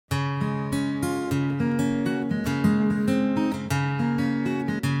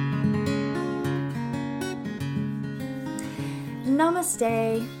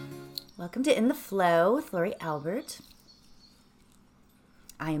Namaste. Welcome to In the Flow with Lori Albert.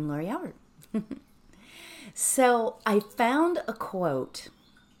 I am Lori Albert. So I found a quote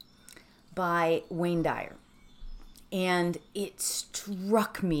by Wayne Dyer, and it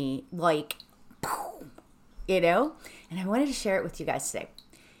struck me like, boom, and I wanted to share it with you guys today.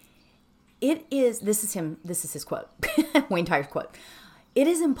 This is his quote, Wayne Dyer's quote. It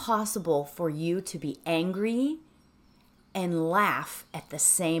is impossible for you to be angry and laugh at the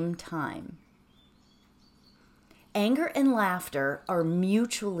same time. Anger and laughter are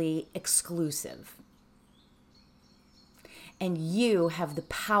mutually exclusive. And you have the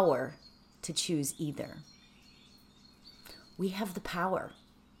power to choose either. We have the power.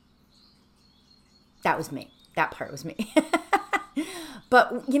 That was me. That part was me.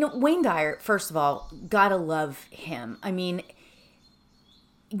 But, Wayne Dyer, first of all, gotta love him. I mean,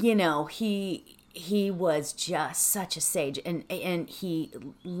 he was just such a sage, and he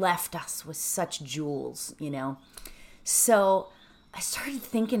left us with such jewels, So I started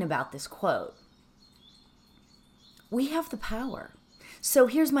thinking about this quote. We have the power. So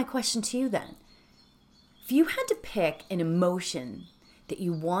here's my question to you then. If you had to pick an emotion that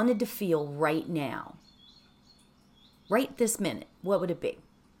you wanted to feel right now, right this minute, what would it be?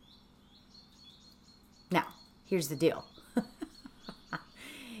 Now, here's the deal.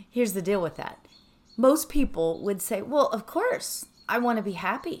 Here's the deal with that. Most people would say, well, of course, I want to be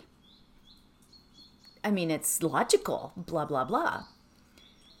happy. I mean, it's logical, blah, blah, blah.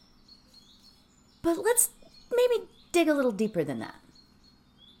 But let's maybe dig a little deeper than that.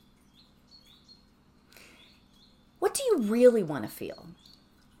 What do you really want to feel?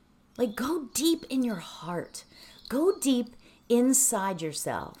 Like, go deep in your heart. Go deep inside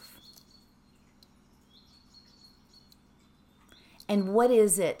yourself. And what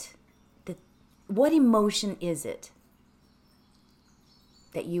is it? What emotion is it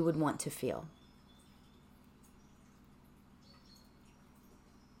that you would want to feel?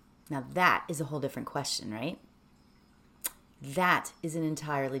 Now that is a whole different question, right? That is an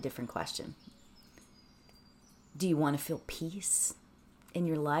entirely different question. Do you want to feel peace in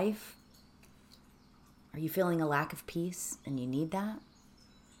your life? Are you feeling a lack of peace and you need that?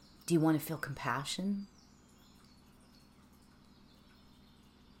 Do you want to feel compassion?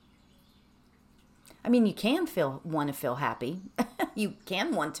 I mean, you can want to feel happy. You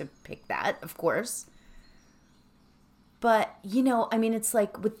can want to pick that, of course. But, it's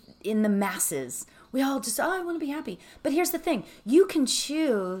like in the masses, we all just, I want to be happy. But here's the thing. You can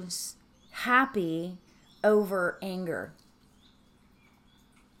choose happy over anger.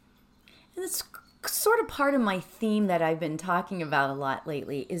 And it's sort of part of my theme that I've been talking about a lot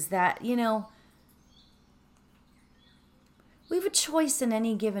lately is that, we have a choice in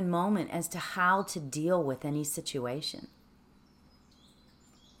any given moment as to how to deal with any situation.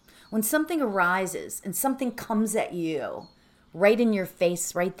 When something arises and something comes at you right in your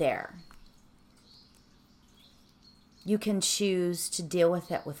face, right there, you can choose to deal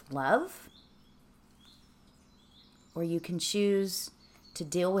with it with love, or you can choose to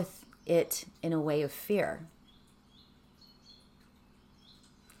deal with it in a way of fear.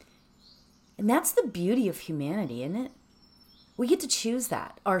 And that's the beauty of humanity, isn't it? We get to choose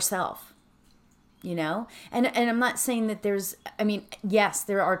that ourselves, And I'm not saying that yes,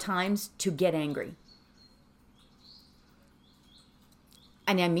 there are times to get angry.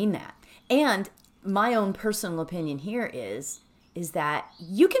 And I mean that. And my own personal opinion here is that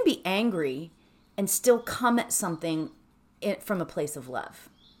you can be angry and still come at something from a place of love.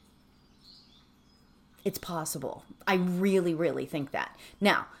 It's possible. I really, really think that.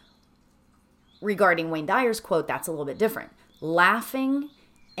 Now, regarding Wayne Dyer's quote, that's a little bit different. Laughing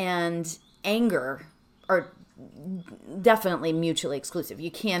and anger are definitely mutually exclusive. You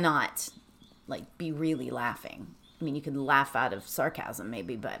cannot be really laughing. I mean, you can laugh out of sarcasm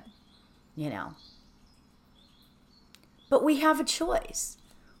maybe, but But we have a choice.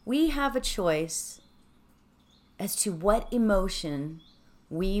 We have a choice as to what emotion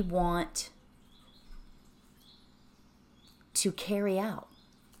we want to carry out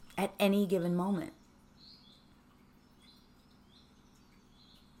at any given moment.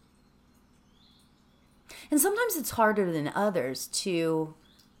 And sometimes it's harder than others to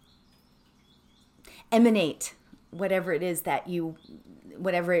emanate whatever that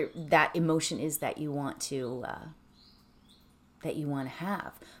emotion is that you want to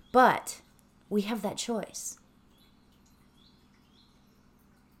have. But we have that choice.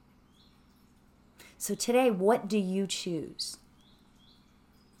 So today, what do you choose?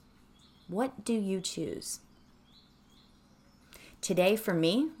 What do you choose? Today, for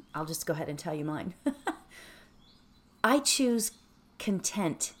me, I'll just go ahead and tell you mine. I choose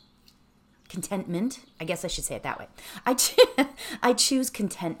contentment. I guess I should say it that way. I choose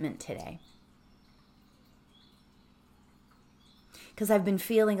contentment today. Because I've been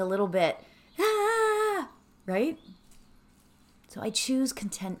feeling a little bit, right? So I choose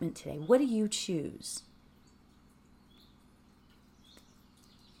contentment today. What do you choose?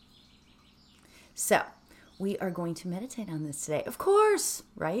 So we are going to meditate on this today, of course,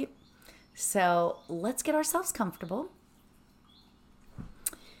 right? So let's get ourselves comfortable.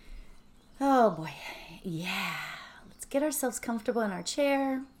 Oh boy, yeah. Let's get ourselves comfortable in our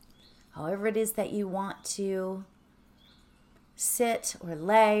chair, however it is that you want to sit or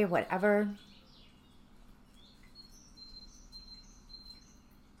lay or whatever.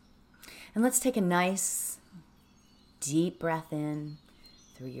 And let's take a nice deep breath in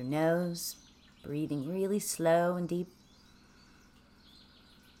through your nose, breathing really slow and deep.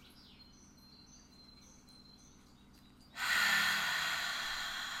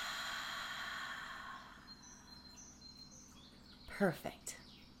 Perfect.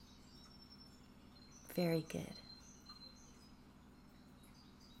 Very good.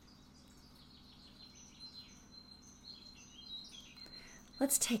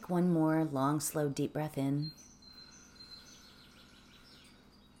 Let's take one more long, slow, deep breath in.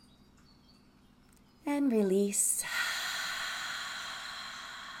 And release.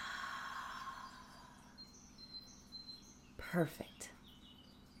 Perfect.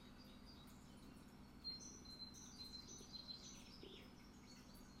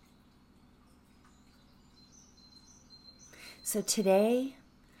 So today,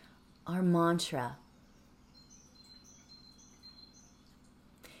 our mantra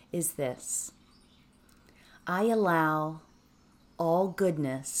is this: I allow all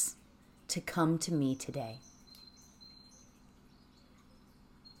goodness to come to me today.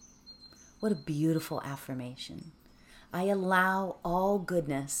 What a beautiful affirmation. I allow all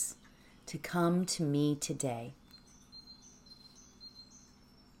goodness to come to me today.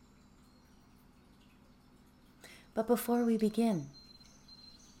 But before we begin,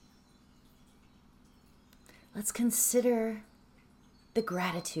 let's consider the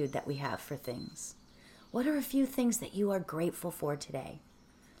gratitude that we have for things. What are a few things that you are grateful for today?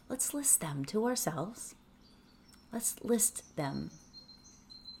 Let's list them to ourselves. Let's list them.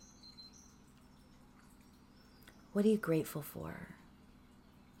 What are you grateful for?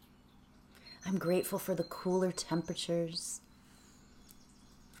 I'm grateful for the cooler temperatures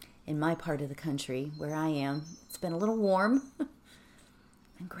in my part of the country where I am. It's been a little warm.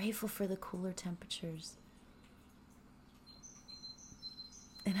 I'm grateful for the cooler temperatures.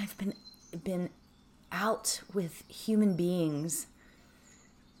 And I've been out with human beings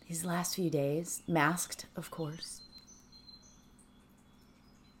these last few days, masked, of course.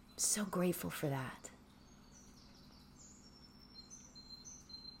 So grateful for that.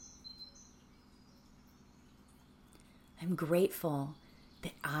 I'm grateful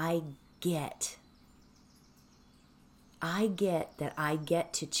that I get that I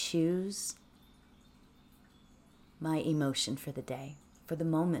get to choose my emotion for the day, for the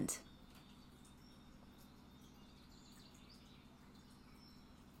moment.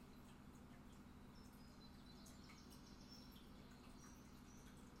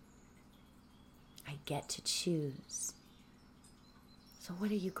 I get to choose. So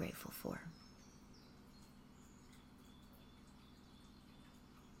what are you grateful for?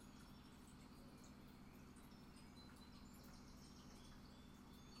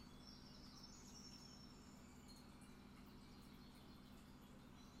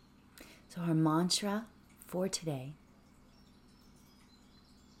 So our mantra for today: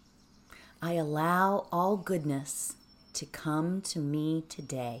 I allow all goodness to come to me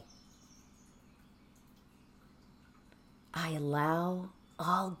today. I allow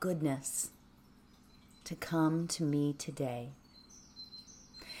all goodness to come to me today.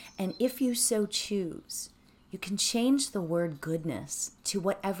 And if you so choose, you can change the word goodness to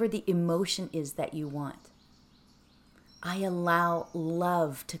whatever the emotion is that you want. I allow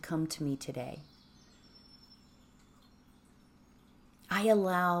love to come to me today. I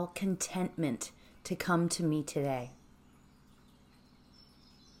allow contentment to come to me today.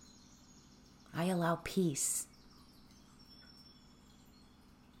 I allow peace.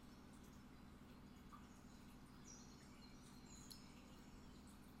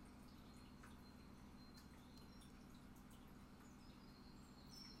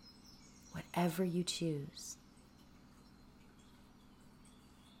 Whatever you choose.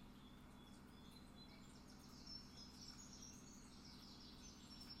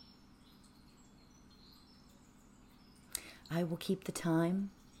 I will keep the time,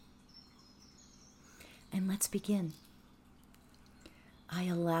 and let's begin. I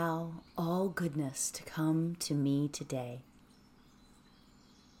allow all goodness to come to me today.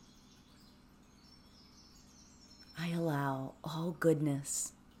 I allow all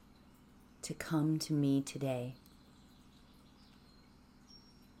goodness to come to me today.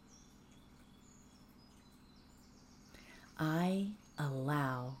 I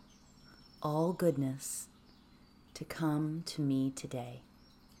allow all goodness to come to me today.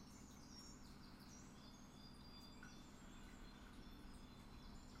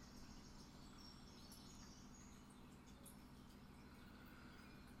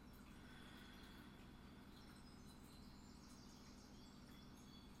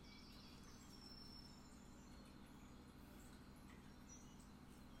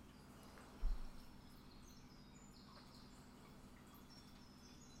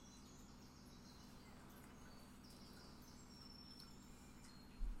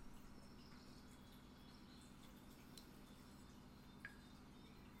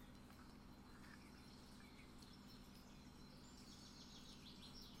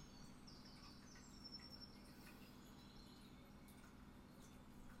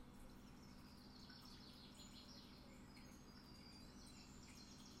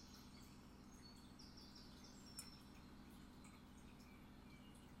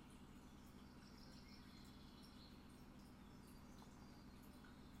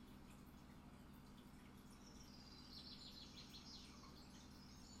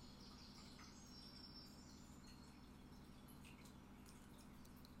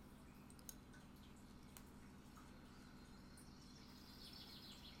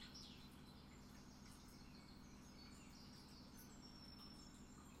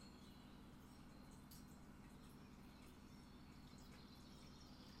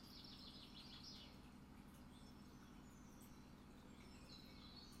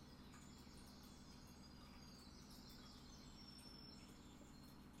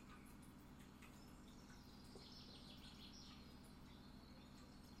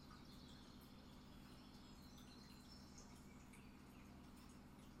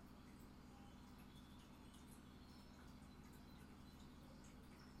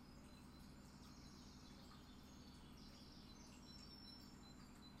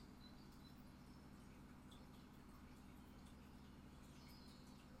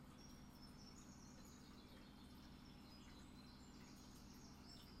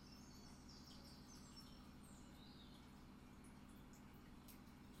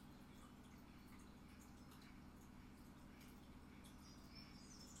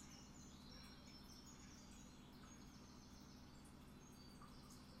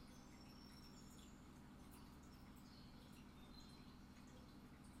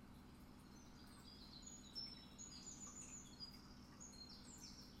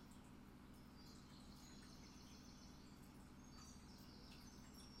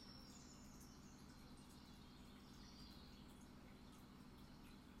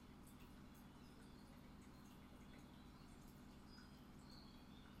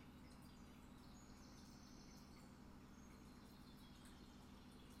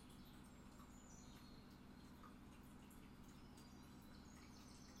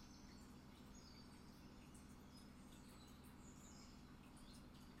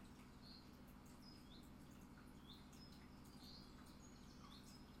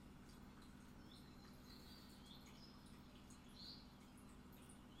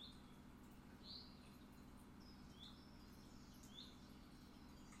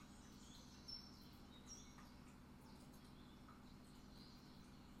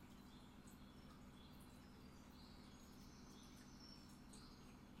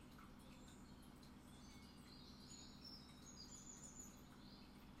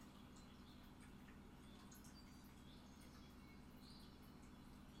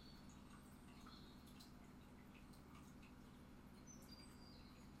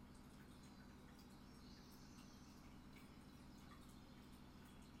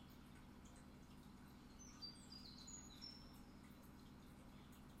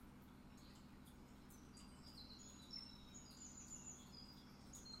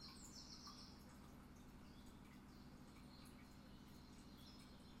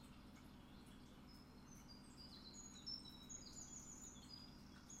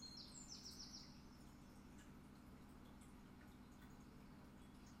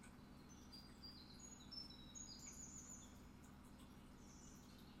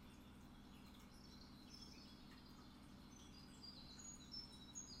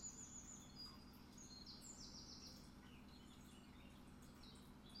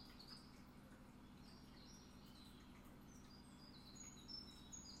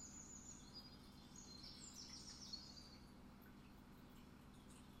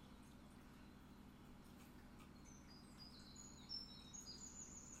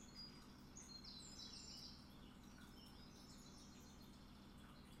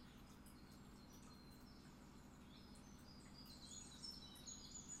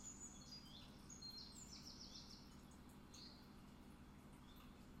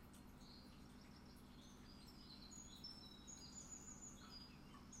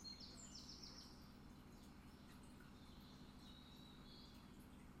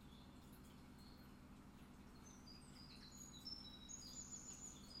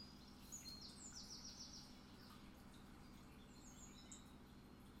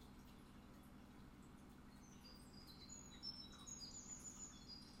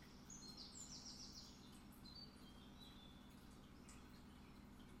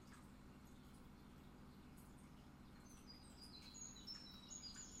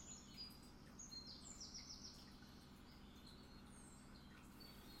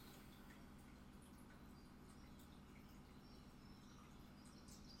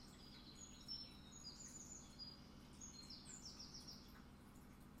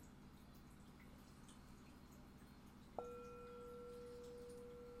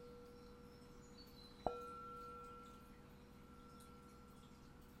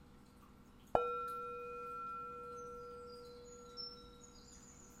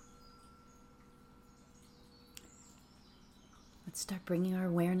 Start bringing our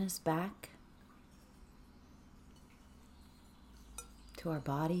awareness back to our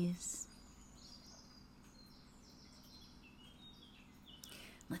bodies.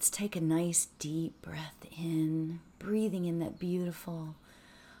 Let's take a nice deep breath in, breathing in that beautiful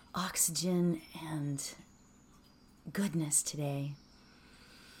oxygen and goodness today.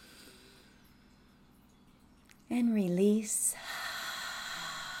 And release.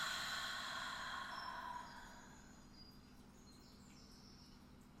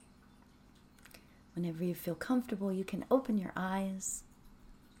 Whenever you feel comfortable, you can open your eyes.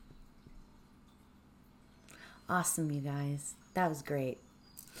 Awesome, you guys. That was great.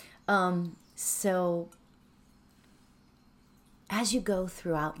 So as you go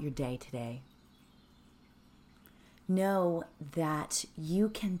throughout your day today, know that you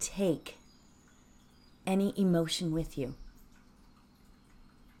can take any emotion with you.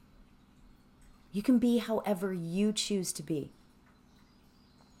 You can be however you choose to be.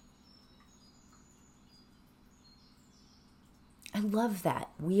 I love that.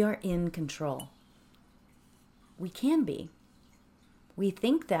 We are in control. We can be. We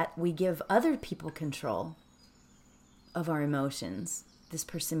think that we give other people control of our emotions. This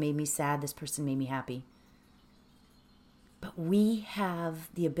person made me sad. This person made me happy. But we have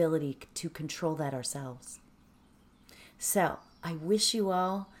the ability to control that ourselves. So I wish you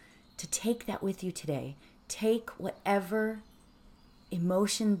all to take that with you today. Take whatever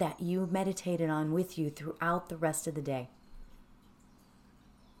emotion that you meditated on with you throughout the rest of the day.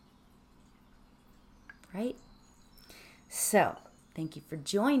 Right? So, thank you for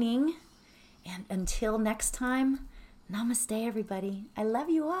joining. And until next time, namaste, everybody. I love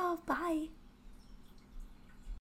you all. Bye.